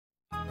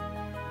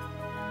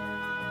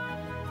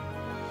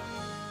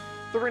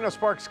The Reno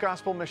Sparks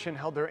Gospel Mission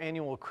held their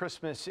annual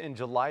Christmas in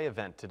July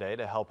event today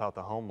to help out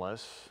the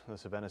homeless.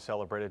 This event is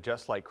celebrated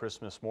just like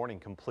Christmas morning,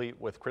 complete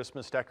with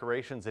Christmas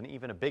decorations and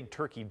even a big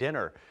turkey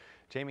dinner.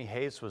 Jamie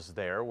Hayes was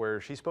there,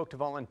 where she spoke to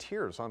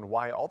volunteers on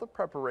why all the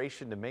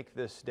preparation to make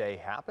this day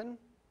happen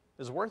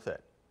is worth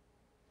it.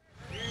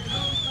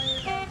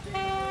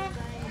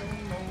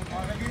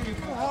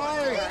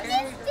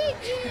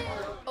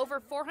 Over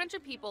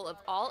 400 people of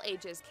all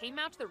ages came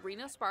out to the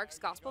Reno Sparks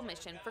Gospel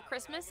Mission for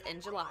Christmas in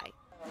July.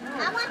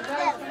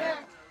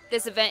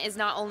 This event is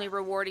not only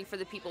rewarding for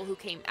the people who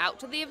came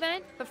out to the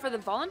event, but for the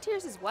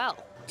volunteers as well.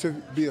 To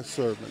be a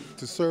servant,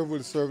 to serve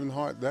with a servant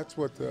heart, that's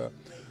what the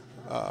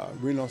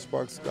Reno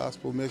Sparks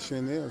Gospel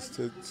Mission is,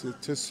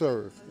 to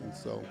serve. And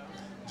so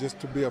just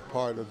to be a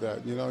part of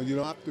that, you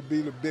don't have to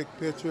be the big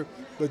picture,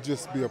 but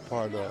just be a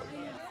part of it.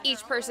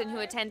 Each person who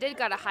attended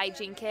got a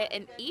hygiene kit,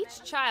 and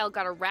each child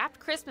got a wrapped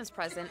Christmas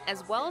present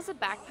as well as a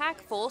backpack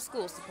full of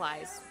school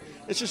supplies.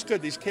 It's just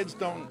good. These kids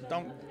don't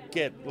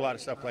get a lot of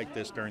stuff like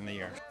this during the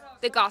year.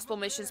 The Gospel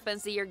Mission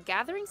spends the year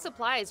gathering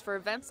supplies for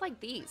events like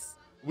these.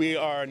 We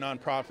are a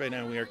nonprofit,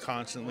 and we are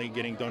constantly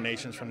getting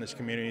donations from this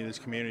community. This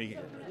community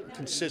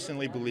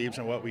consistently believes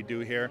in what we do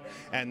here,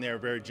 and they're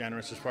very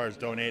generous as far as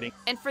donating.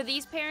 And for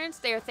these parents,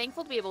 they are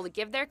thankful to be able to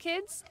give their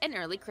kids an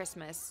early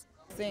Christmas.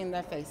 Seeing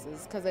their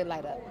faces, because they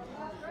light up.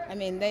 I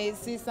mean, they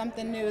see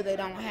something new they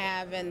don't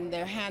have, and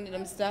they're handing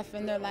them stuff,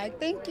 and they're like,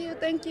 thank you,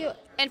 thank you.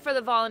 And for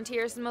the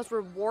volunteers, the most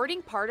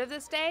rewarding part of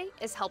this day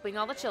is helping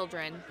all the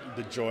children.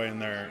 The joy in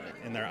their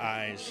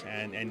eyes,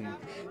 and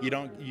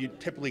you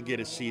typically get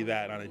to see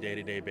that on a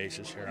day-to-day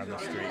basis here on the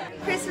street.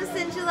 Christmas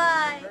in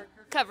July.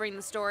 Covering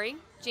the story,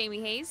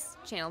 Jamie Hayes,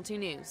 Channel 2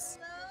 News.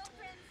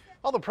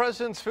 All the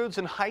president's foods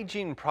and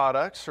hygiene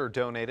products are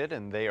donated,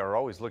 and they are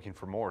always looking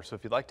for more. So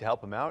if you'd like to help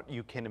them out,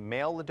 you can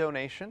mail a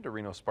donation to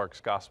Reno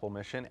Sparks Gospel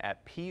Mission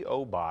at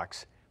P.O.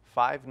 Box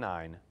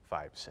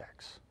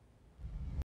 5956.